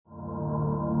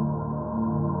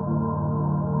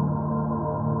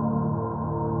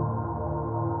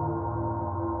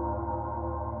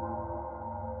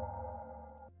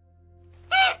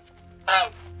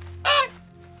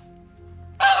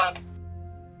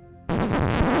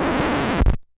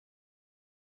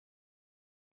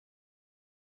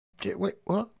Wait,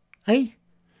 what? Hey?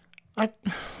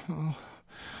 Oh.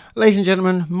 Ladies and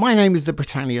gentlemen, my name is the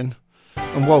Britannian,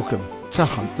 and welcome to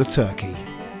Hunt the Turkey.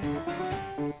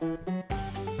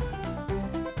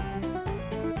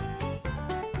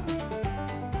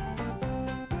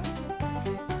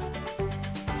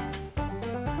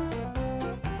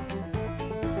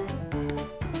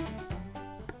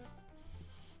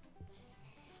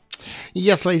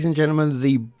 Yes, ladies and gentlemen,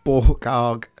 the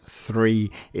Borg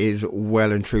 3 is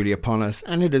well and truly upon us,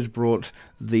 and it has brought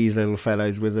these little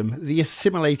fellows with them, the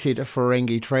Assimilated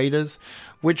Ferengi traders,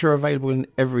 which are available in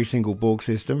every single Borg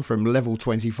system from level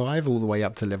 25 all the way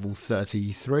up to level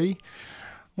 33.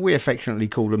 We affectionately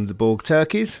call them the Borg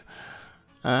turkeys.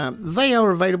 They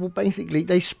are available, basically,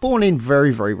 they spawn in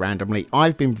very, very randomly.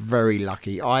 I've been very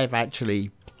lucky. I've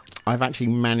actually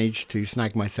managed to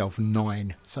snag myself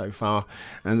 9 so far,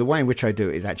 and the way in which I do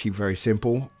it is actually very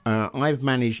simple. I've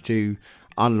managed to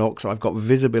unlock, so I've got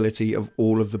visibility of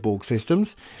all of the Borg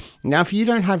systems. Now, if you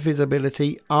don't have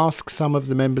visibility, ask some of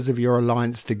the members of your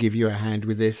alliance to give you a hand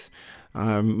with this.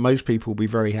 Most people will be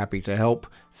very happy to help.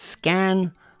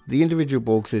 Scan the individual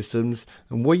Borg systems,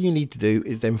 and what you need to do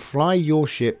is then fly your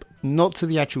ship, not to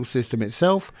the actual system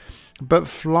itself, but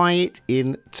fly it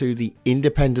into the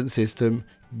independent system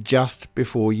just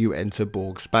before you enter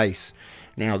Borg space.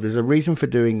 Now, there's a reason for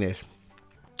doing this.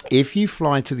 If you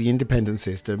fly to the independent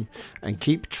system and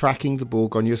keep tracking the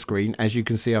Borg on your screen, as you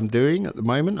can see I'm doing at the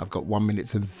moment, I've got 1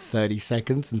 minute and 30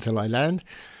 seconds until I land,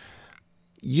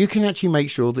 you can actually make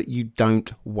sure that you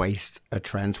don't waste a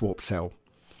transwarp cell.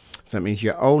 So that means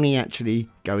you're only actually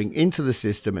going into the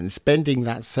system and spending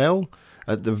that cell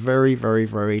at the very, very,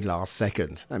 very last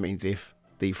second. That means if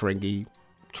the Ferengi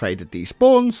trader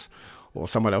despawns, or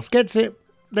someone else gets it,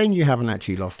 then you haven't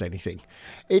actually lost anything.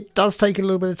 It does take a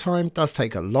little bit of time, does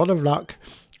take a lot of luck,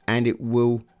 and it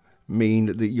will mean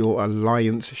that your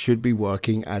alliance should be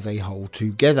working as a whole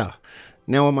together.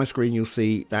 Now on my screen you'll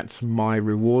see that's my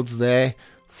rewards there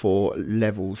for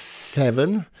level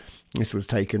 7. This was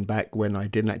taken back when I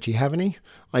didn't actually have any.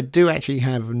 I do actually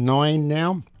have 9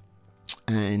 now.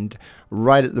 And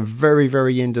right at the very,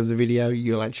 very end of the video,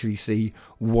 you'll actually see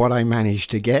what I managed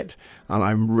to get. And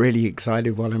I'm really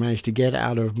excited what I managed to get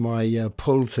out of my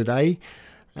pull today.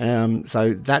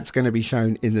 So that's going to be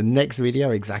shown in the next video,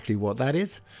 exactly what that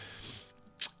is.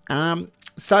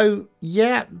 So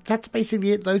yeah, that's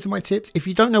basically it. Those are my tips. If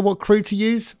you don't know what crew to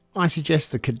use, I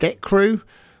suggest the cadet crew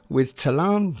with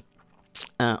Talan.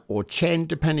 Or Chen,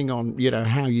 depending on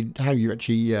how you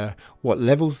actually what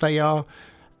levels they are.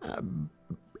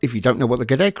 If you don't know what the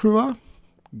cadet crew are,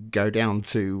 go down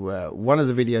to one of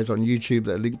the videos on YouTube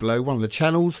that are linked below, one of the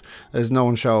channels. There's No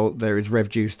One Show, there is Rev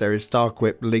Juice, there is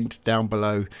Starquip linked down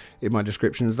below in my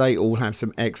descriptions. They all have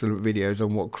some excellent videos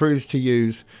on what crews to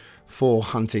use for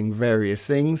hunting various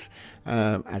things.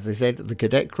 As I said, the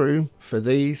cadet crew for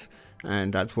these,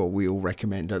 and that's what we all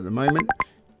recommend at the moment.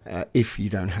 If you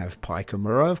don't have Pike and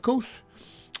Moreau, of course.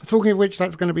 Talking of which,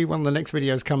 that's going to be one of the next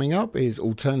videos coming up, is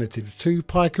alternatives to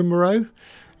Pike and Moreau.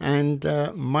 And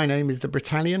my name is the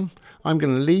Britannian. I'm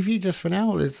going to leave you just for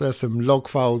now. There's some log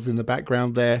files in the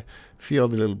background there, a few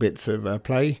other little bits of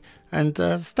play. And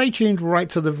stay tuned right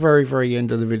to the very, very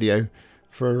end of the video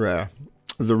for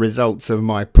the results of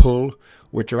my pull,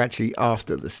 which are actually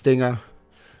after the stinger.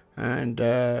 And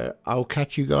I'll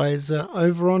catch you guys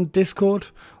over on Discord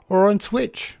or on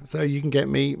Twitch. So you can get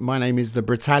me. My name is the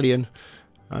Britannian.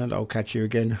 And I'll catch you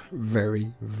again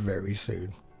very, very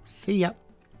soon. See ya.